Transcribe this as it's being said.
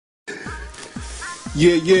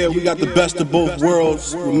Yeah, we got the best of both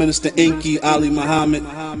worlds with Minister Enqi, Ali Muhammad.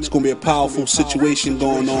 It's gonna be a powerful situation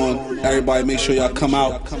going on. Everybody make sure y'all come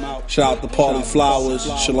out. Shout out to Paulie Flowers,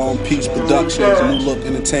 Shalom Peace Productions, New Look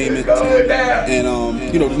Entertainment.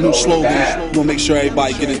 And you know, the new slogan. We're gonna make sure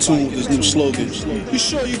everybody get in tune with this new slogan. You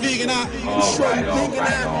sure you vegan out? You sure you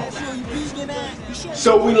vegan out?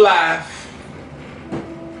 So we live.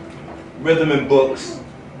 Rhythm and Books.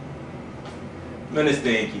 Minister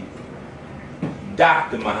Enqi.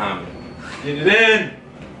 Dr. Muhammad. Get it in.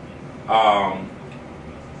 Y'all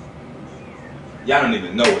don't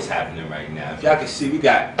even know what's happening right now. If y'all can see, we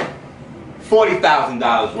got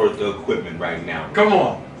 $40,000 worth of equipment right now. Come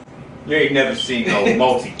on. You ain't never seen no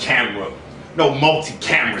multi-camera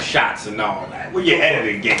shots and all that. Where your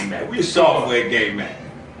editing game at? Where your software game at?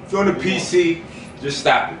 If you're on the PC, just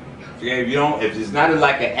stop it. Okay? If it's not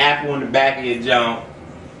like an Apple in the back of your jump,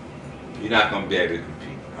 you're not gonna be able to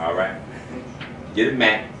compete. All right. Get a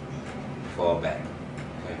Mac, fall back.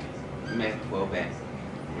 Okay. Mac, fall back.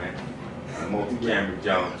 Right. Multi-camera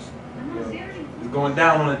Jones. It's going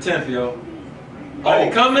down on the 10th, yo. Are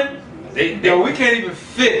they coming? Yo, we can't even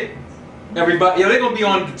fit everybody. Yo, they're gonna be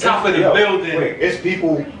on the top of the building. Wait, it's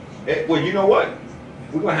people. Well, you know what?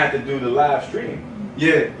 We're gonna have to do the live stream.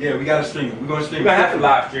 Yeah, we gotta stream it. We're gonna stream it. We're gonna have to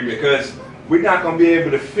live stream it because we're not gonna be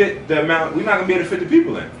able to fit the amount. We're not gonna be able to fit the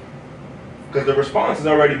people in. Because the response is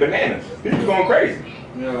already bananas. People going crazy.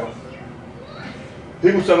 Yeah.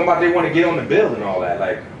 People talking about they want to get on the bill and all that.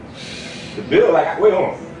 Like, the bill, like, wait, hold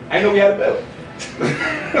on. I didn't know we had a bill.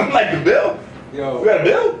 I'm like, the bill? Yo. We got a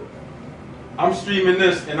bill? I'm streaming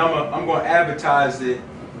this and I'm going to advertise it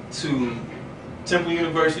to Temple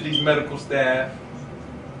University's medical staff,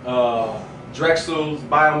 Drexel's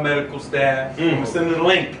biomedical staff. I'm going to send them a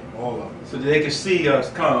link so that they can see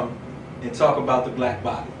us come and talk about the black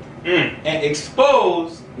body. And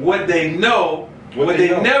expose what they know, what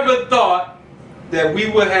they never thought that we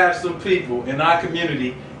would have some people in our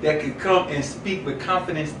community that could come and speak with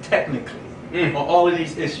confidence technically on all of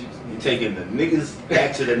these issues. You taking the niggas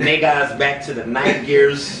back to the niggas, back to the night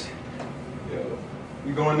gears. Yo,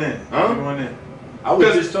 we going in. Huh? We going in. I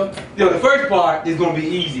was just talking. Yo, the first part is going to be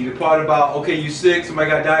easy. The part about, okay, you sick,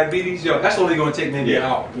 somebody got diabetes, yo, that's only going to take maybe an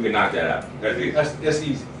hour. We can knock that out. That's easy. That's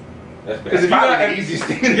easy. That's probably the easiest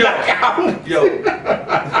thing to knock out. Yo,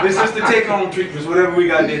 this is the take-home treatments, whatever we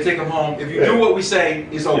got there, take them home. If you do what we say,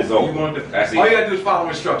 it's over. It's over. You're going to, That's all easy. you got to do is follow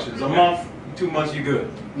instructions. A month, 2 months, you're good.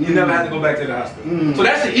 You never have to go back to the hospital. So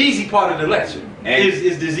that's the easy part of the lecture,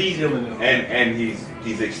 is disease healing. And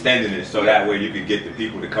he's extending it so that way you can get the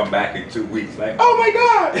people to come back in 2 weeks. Like, oh my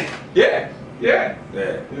God! Yeah.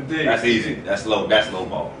 Indeed. That's easy. That's low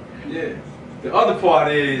ball. Yeah. The other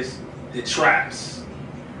part is the traps.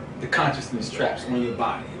 The consciousness traps on your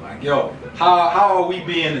body. Like, yo, how are we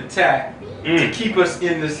being attacked to keep us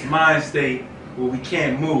in this mind state where we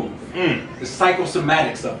can't move? The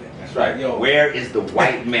psychosomatics of it. That's right. Yo, where is the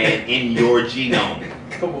white man in your genome?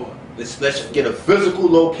 Come on. Let's get a physical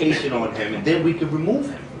location on him, and then we can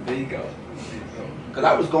remove him. There you go. Because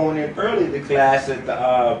I was going in early to class at the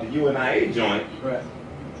UNIA joint. Right.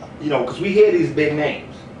 You know, because we hear these big names.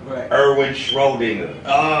 Right. Erwin Schrödinger,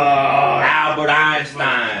 Albert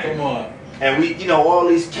Einstein. Come on. And we, you know, all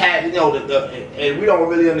these cats, you know, and we don't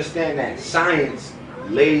really understand that science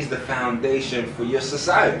lays the foundation for your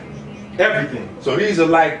society. Everything. So these are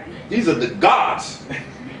the gods.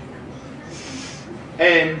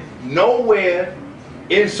 And nowhere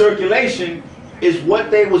in circulation is what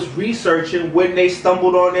they was researching when they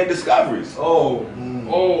stumbled on their discoveries.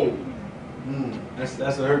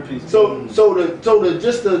 That's a hurt piece. So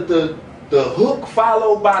the hook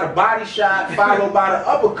followed by the body shot, followed by the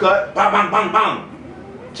uppercut, bang, bang, bang, bang,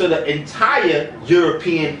 to the entire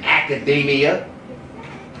European academia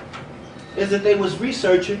is that they was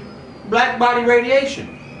researching black body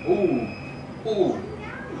radiation. Ooh. I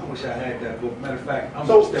wish I had that book. Matter of fact, I'm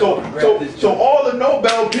So gonna step up and grab this so joint. all the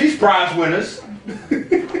Nobel Peace Prize winners,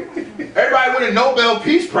 everybody winning Nobel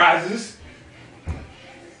Peace Prizes,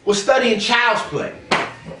 was studying child's play.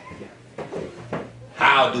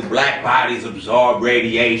 How do black bodies absorb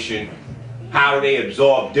radiation? How do they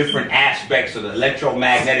absorb different aspects of the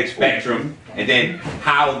electromagnetic spectrum? And then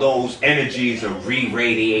how those energies are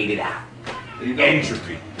re-radiated out.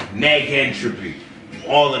 Entropy, neg entropy,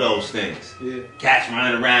 all of those things. Yeah. Cats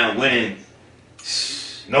running around winning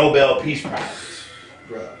Nobel Peace Prizes.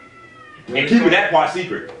 Bruh. And keeping that part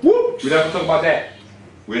secret. Woo! We never talk about that.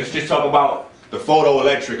 Let's just talk about the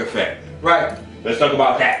photoelectric effect. Right. Let's talk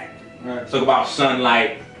about that. Right. Let's talk about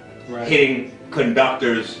sunlight Right. hitting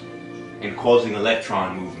conductors and causing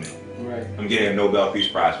electron movement. Right. I'm getting a Nobel Peace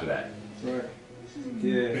Prize for that. Right.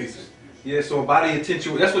 Yeah. Yeah, so body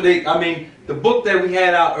attention. That's what they. I mean, the book that we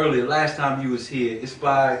had out earlier, last time you was here, it's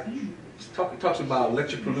by. It talks about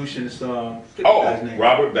electric pollution. It's Oh,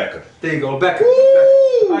 Robert Becker. There you go, Becker.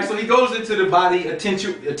 All right, so he goes into the body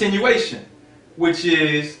attenuation, which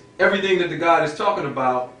is everything that the God is talking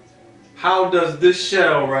about. How does this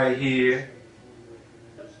shell right here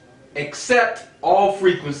accept all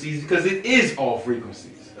frequencies? Because it is all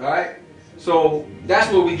frequencies. All right. So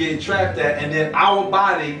that's where we get trapped at, and then our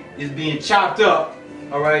body is being chopped up,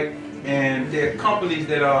 all right? And there are companies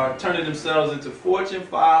that are turning themselves into Fortune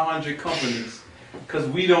 500 companies because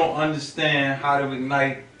we don't understand how to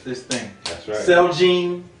ignite this thing. That's right. Cell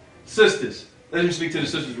gene, sisters. Let me speak to the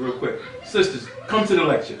sisters real quick. Sisters, come to the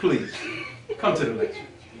lecture, please. Come to the lecture.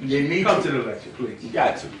 You need come to the lecture, please. You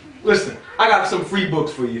got to. Listen, I got some free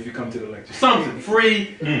books for you if you come to the lecture. Something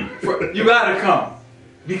free. You gotta come.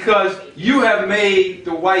 Because you have made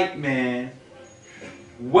the white man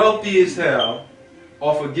wealthy as hell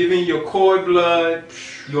off of giving your cord blood,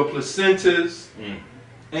 your placentas,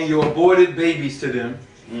 and your aborted babies to them.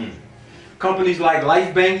 Companies like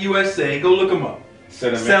Life Bank USA, go look them up.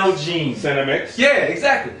 Cell Gene. Cinemix. Yeah,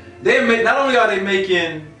 exactly. Not only are they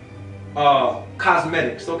making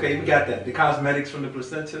cosmetics, okay, we got that. The cosmetics from the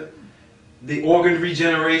placenta. The organ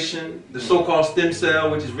regeneration, the so-called stem cell,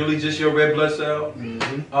 which is really just your red blood cell.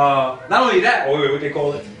 Not only that. Oh, wait, what they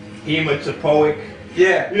call it? Hematopoic.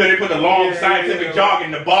 Yeah. You know, they put the long scientific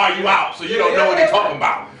jargon to bar you out, so you don't know what they're talking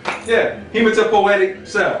about. Yeah, hematopoietic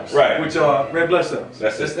cells, right? Which are red blood cells.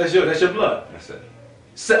 That's your blood. That's it.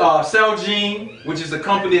 Cell Gene, which is a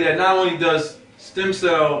company that not only does stem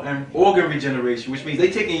cell and organ regeneration, which means they're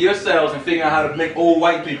taking your cells and figuring out how to make old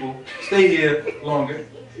white people stay here longer.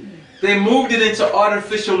 They moved it into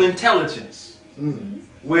artificial intelligence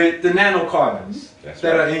with the nanocarbons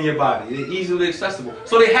that are in your body. They're easily accessible.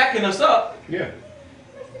 So they're hacking us up. Yeah.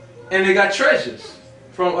 And they got treasures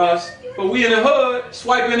from us, but we in the hood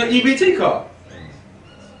swiping an EBT card.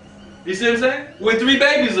 You see what I'm saying? With 3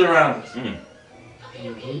 babies around us.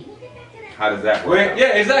 How does that work?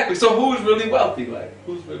 Yeah, exactly. So who's really wealthy? Like,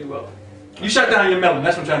 who's really wealthy? You shut down your melon.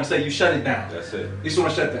 That's what I'm trying to say. You shut it down. That's it. You just want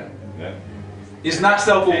to shut down. Yeah. It's not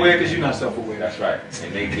self-aware because you're not self-aware. That's right.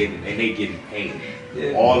 And they getting paid.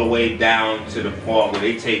 Yeah. All the way down to the part where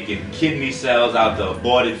they taking kidney cells out the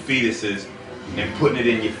aborted fetuses and putting it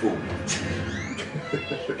in your food.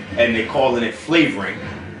 And they're calling it flavoring.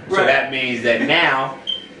 So that means that now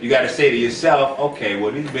you got to say to yourself, okay,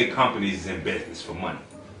 well, these big companies is in business for money.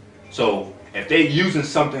 So if they're using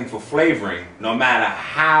something for flavoring, no matter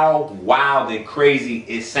how wild and crazy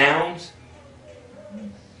it sounds,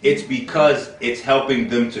 it's because it's helping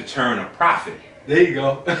them to turn a profit. There you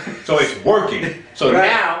go. So it's working. So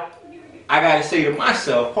now I got to say to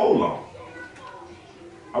myself, hold on.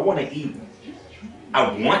 I want to eat.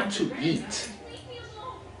 I want to eat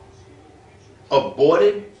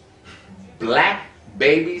aborted black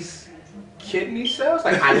babies' kidney cells.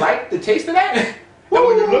 Like, I like the taste of that. And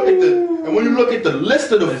when you look at the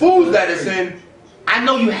list of the foods that it's in, I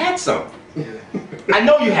know you had some. I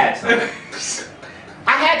know you had some.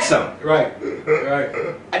 I had some. Right.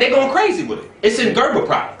 And they're going crazy with it. It's in Gerber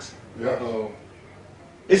products.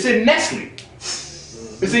 It's in Nestle.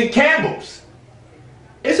 It's in Campbell's.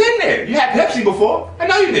 It's in there. You had Pepsi before. I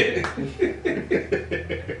know you did.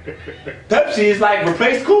 Pepsi is like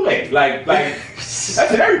replaced Kool-Aid. Like that's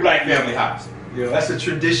in every black family house. Yeah, that's a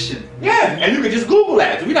tradition. Yeah, and you can just Google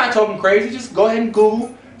that. We're not talking crazy. Just go ahead and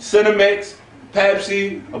Google Cinemix,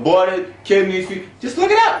 Pepsi, aborted kidneys. Just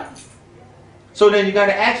look it up. So then you got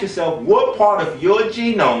to ask yourself, what part of your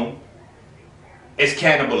genome is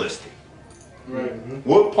cannibalistic? Right.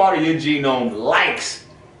 What part of your genome likes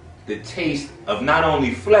the taste of not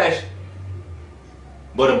only flesh,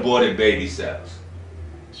 but aborted baby cells?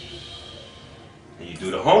 And you do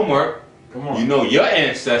the homework. Come on. You know your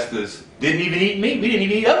ancestors didn't even eat meat. We didn't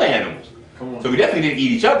even eat other animals. Come on. So we definitely didn't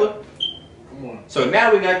eat each other. Come on. So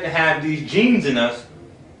now we got to have these genes in us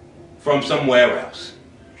from somewhere else.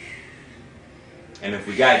 And if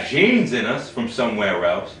we got genes in us from somewhere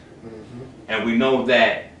else, and we know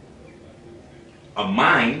that a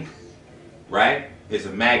mind, right, is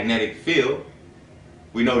a magnetic field,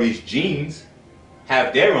 we know these genes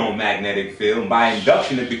have their own magnetic field, and by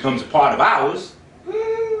induction it becomes a part of ours.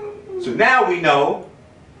 So now we know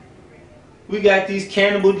we got these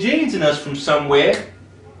cannibal genes in us from somewhere.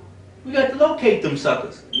 We got to locate them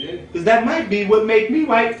suckers. Yeah. Because that might be what make me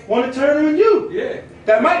want to turn on you. Yeah.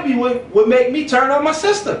 That might be what make me turn on my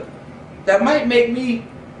sister. That might make me...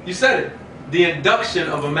 You said it. The induction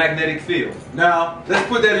of a magnetic field. Now, let's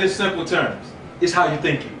put that in simple terms. It's how you're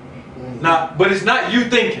thinking. Now, but it's not you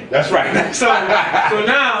thinking. That's right. So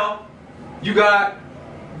now, You got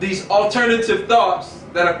these alternative thoughts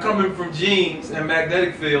that are coming from genes and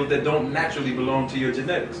magnetic fields that don't naturally belong to your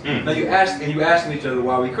genetics. Now you asking each other,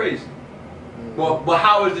 why are we crazy? Well,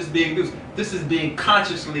 how is this being induced? This is being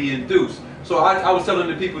consciously induced. So I was telling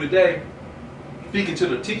the people today, speaking to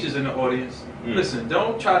the teachers in the audience, listen,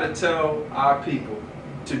 don't try to tell our people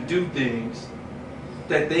to do things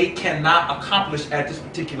that they cannot accomplish at this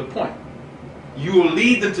particular point. You will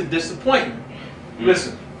lead them to disappointment.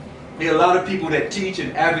 Listen, there are a lot of people that teach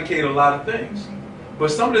and advocate a lot of things. But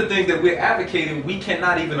some of the things that we're advocating, we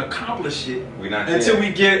cannot even accomplish it until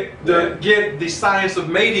we get the science of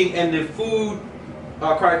mating and the food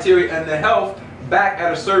criteria and the health back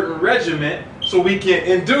at a certain regimen, so we can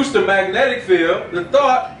induce the magnetic field, the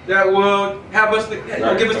thought that will have us,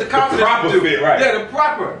 give us the confidence. The proper fit, right? Yeah, the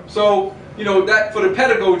proper. So that for the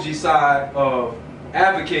pedagogy side of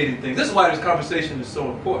advocating things. This is why this conversation is so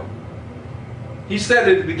important. He said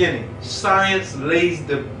at the beginning, science lays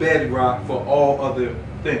the bedrock for all other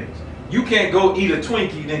things. You can't go eat a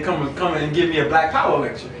Twinkie, then come and give me a Black Power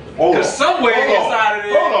lecture. Because somewhere inside of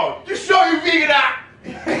there... Hold on. You sure you vegan out?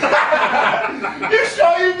 You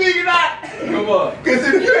sure you vegan out? Come on. Because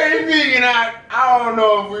if you ain't vegan out, I don't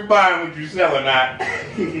know if we buying what you sell or not.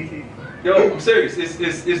 Yo, I'm serious.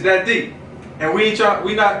 It's that deep. And we not,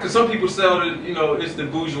 because some people sell the, it's the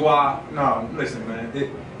bourgeois. No, listen, man.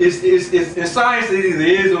 It's in science, it either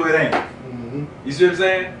is or it ain't. You see what I'm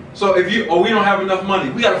saying? So if we don't have enough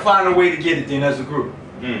money, we got to find a way to get it then as a group.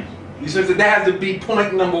 You see what I'm saying? That has to be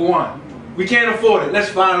point number one. We can't afford it. Let's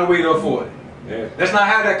find a way to afford it. Yeah. Let's not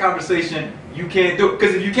have that conversation. You can't do it.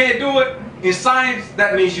 Because if you can't do it, in science,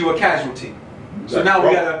 that means you're a casualty. So now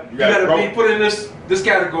you gotta be put in this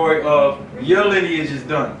category of your lineage is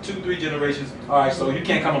done. 2-3 generations. All right, so you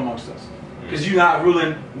can't come amongst us because you're not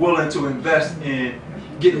willing to invest in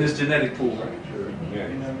getting this genetic pool right. Yeah.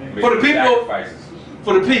 You know what I mean?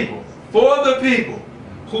 For the people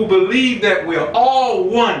who believe that we're all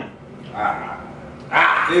one.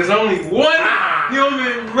 There's only one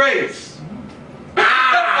human race.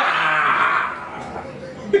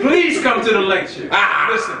 Please come to the lecture.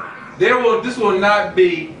 Listen. This will not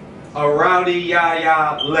be a rowdy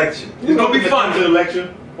yah lecture. It's gonna be fun. To the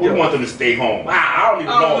lecture. We want them to stay home. I don't even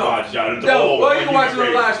know about y'all. Well, you can watch it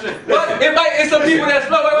on live stream. But it's some people that's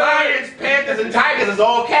lions, panthers, and tigers is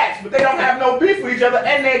all cats, but they don't have no beef with each other,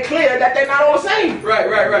 and they're clear that they're not all the same.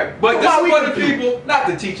 Right. But this is for the people, not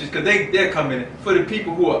the teachers, because they're coming in. For the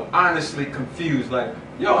people who are honestly confused, like,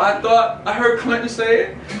 yo, I heard Clinton say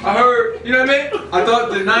it. I heard, you know what I mean? I thought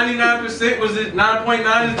the 99% was it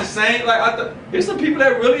 9.9 is the same. Like, I thought there's some people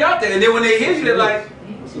that are really out there, and then when they hear you, they're like,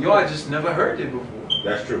 yo, I just never heard it before.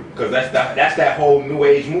 That's true, because that's that whole New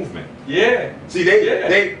Age movement. Yeah. See,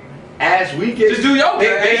 they as we get just do yoga.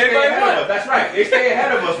 They stay ahead of us. That's right. They stay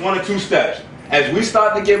ahead of us 1 or 2 steps. As we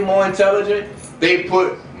start to get more intelligent, they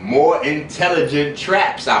put more intelligent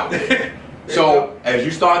traps out there. So as you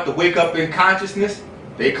start to wake up in consciousness,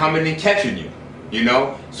 they coming and catching you.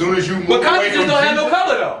 Soon as you move but away consciousness from don't have no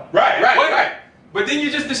color though. Right. But then you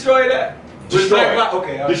just destroy that. Destroy it.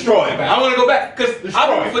 I want to go back because I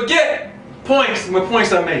won't forget points when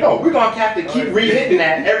points are made. No, we're gonna have to keep re-hitting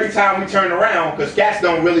that every time we turn around because cats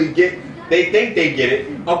don't really get. They think they get it.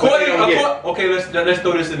 Okay, let's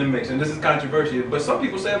throw this in the mix, and this is controversial. But some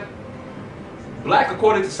people say black,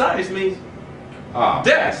 according to science, means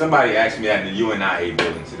death. Somebody asked me that in the UNIA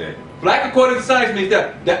building today. Black, according to science, means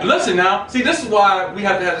death. Listen now. See, this is why we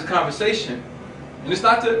have to have this conversation, and it's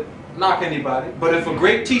not to knock anybody, but if a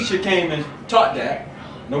great teacher came and taught that,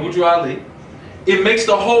 Nobel Ali, it makes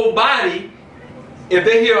the whole body, if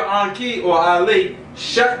they hear enqi or Ali,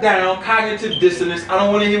 shut down, cognitive dissonance. I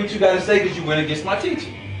don't want to hear what you got to say because you went against my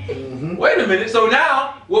teaching. Wait a minute. So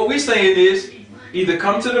now what we're saying is either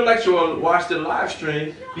come to the lecture or watch the live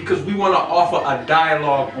stream because we want to offer a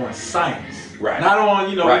dialogue on science. Right. Not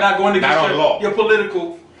on, we're not going against your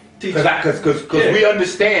political teaching. Because we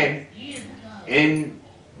understand in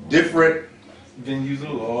different venues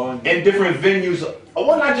of law. In different venues,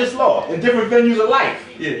 well, not just law, in different venues of life.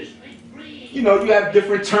 Yes. You have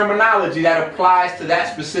different terminology that applies to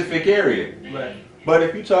that specific area. Right. But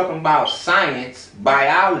if you're talking about science,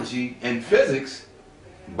 biology, and physics,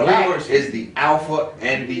 black is the alpha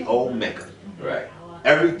and the omega. Right.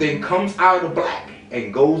 Everything comes out of black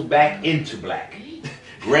and goes back into black.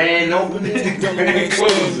 Grand opening, grand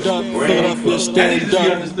closing. Philadelphia, stand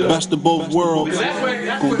up, best of both worlds.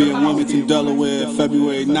 Gonna be in Wilmington, Delaware,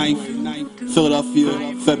 February 9th.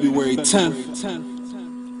 Philadelphia, February 10th.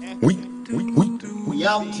 We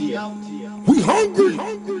out here. We hungry.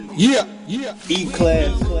 Yeah.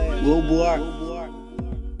 E-class, global art.